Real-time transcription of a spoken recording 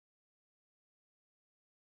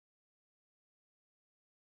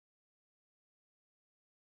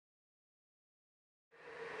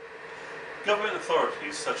Government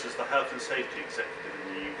authorities such as the Health and Safety Executive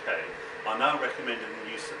in the UK are now recommending the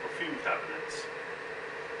use of fume cabinets.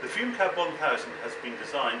 The FumeCAB 1000 has been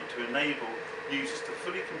designed to enable users to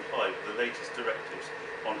fully comply with the latest directives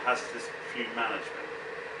on hazardous fume management.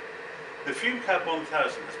 The FumeCAB 1000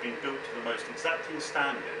 has been built to the most exacting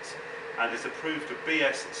standards and is approved to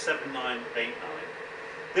BS 7989.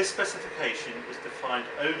 This specification is defined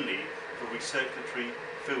only for recirculatory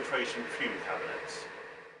filtration fume cabinets.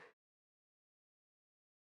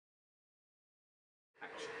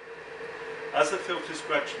 As the filters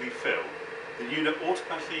gradually fill, the unit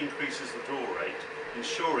automatically increases the draw rate,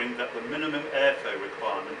 ensuring that the minimum airflow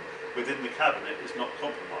requirement within the cabinet is not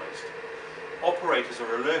compromised. Operators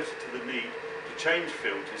are alerted to the need to change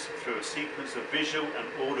filters through a sequence of visual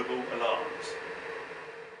and audible alarms.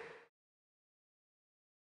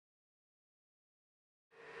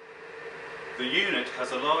 The unit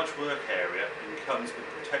has a large work area and comes with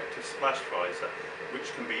a protective splash visor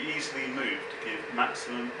which can be easily moved to give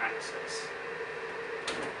maximum access.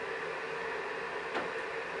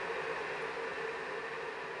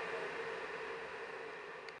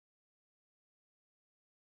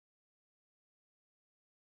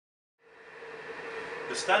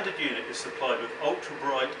 The standard unit is supplied with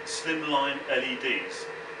ultra-bright slimline LEDs,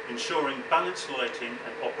 ensuring balanced lighting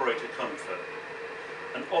and operator comfort.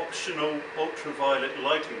 An optional ultraviolet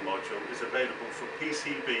lighting module is available for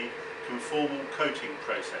PCB conformal coating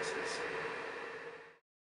processes.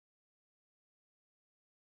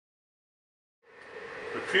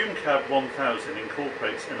 The FumeCAB 1000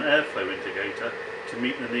 incorporates an airflow indicator to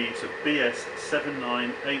meet the needs of BS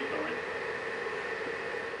 7989.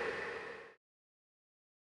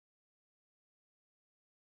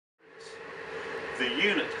 The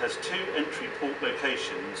unit has two entry port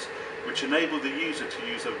locations which enable the user to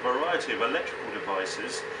use a variety of electrical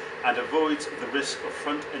devices and avoids the risk of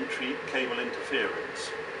front entry cable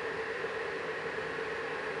interference.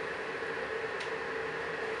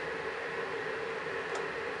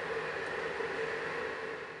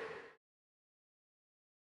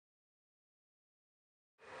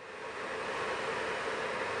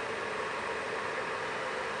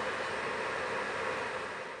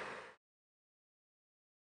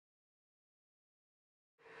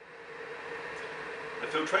 The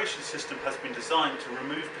filtration system has been designed to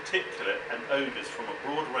remove particulate and odours from a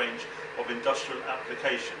broad range of industrial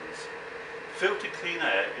applications. Filtered clean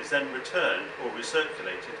air is then returned or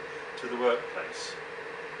recirculated to the workplace.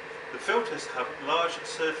 The filters have large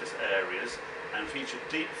surface areas and feature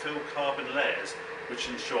deep fill carbon layers which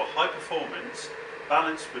ensure high performance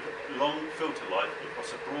balanced with long filter life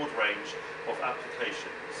across a broad range of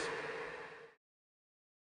applications.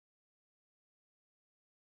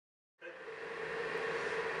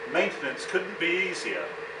 Maintenance couldn't be easier.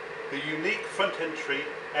 The unique front entry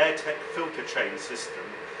Airtek filter chain system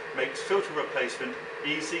makes filter replacement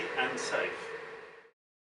easy and safe.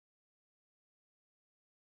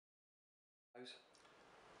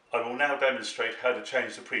 I will now demonstrate how to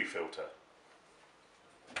change the pre-filter.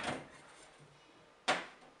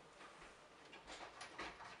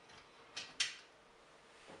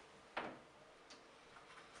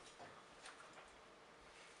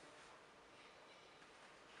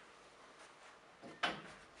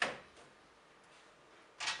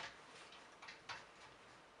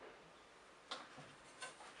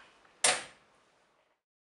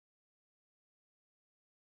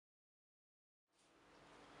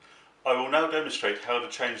 I will now demonstrate how to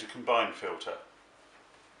change the combined filter.